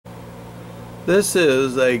This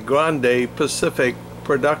is a Grande Pacific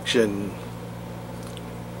production.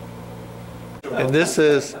 And this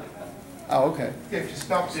is Oh, okay. Yeah, if you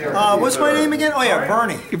stop there. What's my name again? Oh yeah,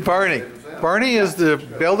 Bernie. Bernie. Bernie is the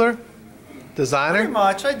builder, designer. Pretty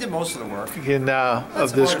much. I did most of the work.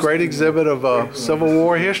 Of this great exhibit of Civil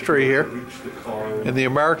War history here in the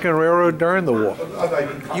American Railroad during the war.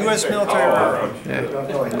 U.S. military railroad.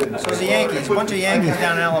 Yeah. So the Yankees, a bunch of Yankees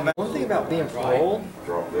down in Alabama. One thing about being paroled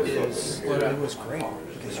is it was great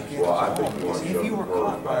because you get home. Because if you were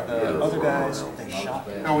caught by the other guys, they shot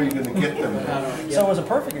you. How are you going to get them? So it was a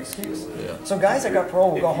perfect excuse. So guys that got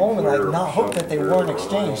paroled would go home and like not hope that they weren't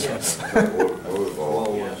exchanged.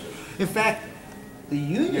 In fact, the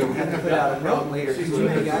Union had to put out a note later because too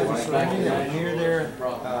many guys were surrendering that were near their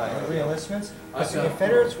re-enlistments. But the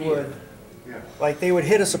Confederates would, like, they would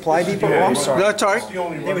hit a supply depot. Oh, I'm sorry. That's all right.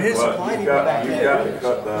 They would hit a supply depot back there.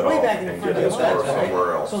 Way back in the front of the US,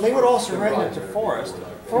 right? So they would all surrender to Forrest.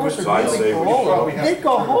 Forrest would really parole them. They'd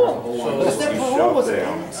go home. Because their parole was an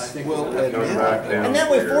ass. And that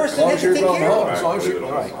way Forrest didn't have to take care of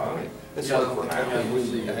them. And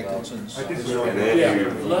then you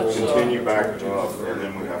continue back up, and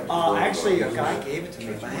then we have to. Actually, a guy gave it to me,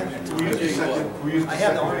 but I haven't had time. I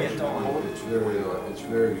have the Army at Dawn. It's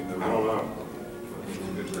very. I don't know.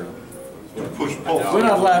 Push pull. We're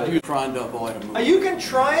not allowed to trying to avoid them. You can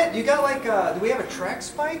try it. You got like, do we have a track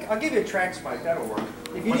spike? I'll give you a track spike. That'll work.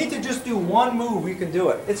 If you need to just do one move, you can do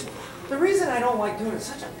it. It's the reason I don't like doing it. It's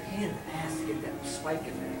such a pain in the ass to get that spike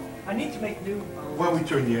in there. I need to make new. Why don't we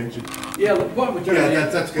turn the engine? Yeah, why don't we turn the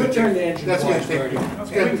engine? That's going to turn the engine. That's going to take. We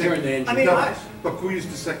can turn the engine. I mean, but can we use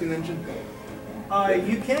the second engine?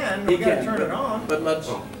 You can. We got to turn it on. But let's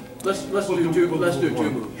do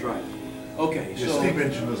two moves, right? Okay, The so steam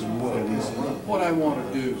engine doesn't work. what I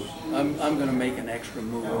want to do, I'm going to make an extra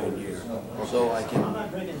move in here, so I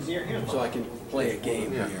can play a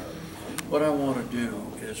game here. What I want to do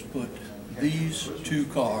is put these two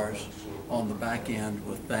cars on the back end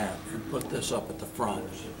with that, and put this up at the front,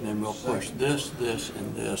 and then we'll push this, this,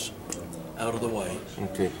 and this out of the way.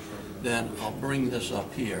 Okay. Then I'll bring this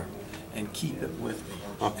up here and keep it with me.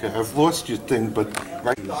 Okay, I've lost your thing, but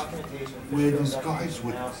right Where these guys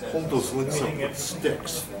would hold those links up with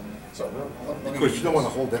sticks. Because you don't want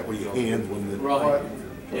to hold that with your hand when the. Right.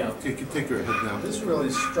 Yeah. You can take your head down. This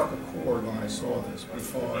really struck a chord when I saw this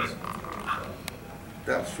because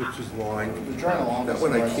That switches line. the journal on That this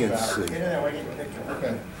one I writes can't about- see.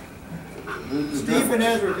 Okay. Steve and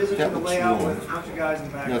Ezra visited That the looks layout wrong. with a bunch of guys in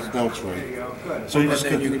the background. Yes, now it's right. There you go. Good. So you And just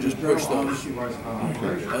then get you can just push those. Okay.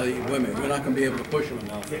 Wait a minute, we're not going to be able to push them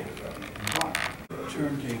enough. Turntable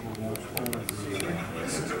won't hold it.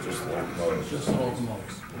 Just hold them up.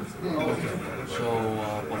 Okay, so,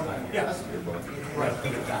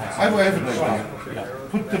 I have an idea.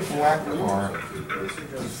 Put the black car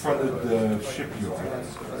in front of the shipyard.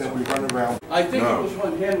 Then we run around. I think it was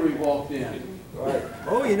when Henry walked in.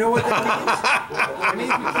 Oh, you know what that means? It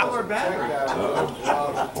means we fill our battery.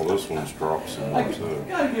 Well, this one's dropped some I too.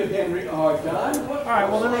 gotta give Henry a hard time. All right,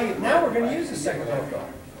 well then now we're going to use the second car.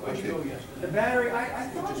 The battery, I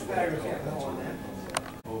thought the battery was going to go on that.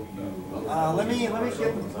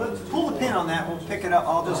 Let's pull the pin on that. We'll pick it up.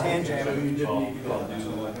 I'll just hand jam it.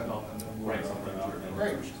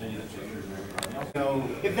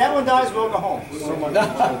 If that one dies, we'll go home.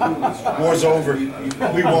 War's over. We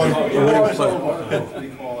won.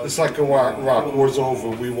 It's like a rock. War's over.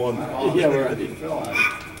 We won. Yeah, we're right.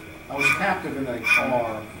 I was captive in a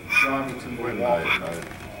car driving to Milwaukee.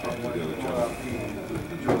 And when I brought up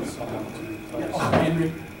the drove someone to the place.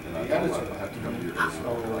 Henry? And the editor had to come to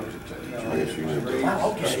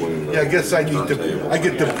Yeah, I guess I get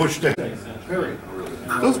to push that. Period.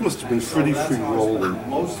 those must have been pretty free rolling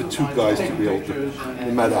for two guys to be able to,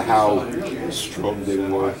 no matter how strong they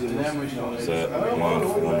were. Is that line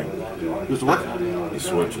forming? There's what? The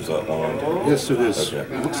switch, is that line? Yes, it is.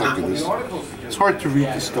 Okay. It looks like it is. It's hard to read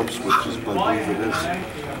the stub switches, but I believe it is.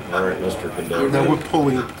 All right, Mr. Conductor. Now we're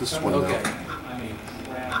pulling it this one Okay. now.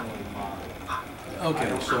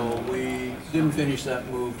 Okay, so we didn't finish that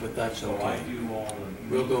move, but that's okay.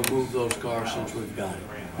 We'll go move those cars since we've got it.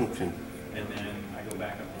 Okay. And then I go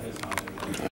back up to his house.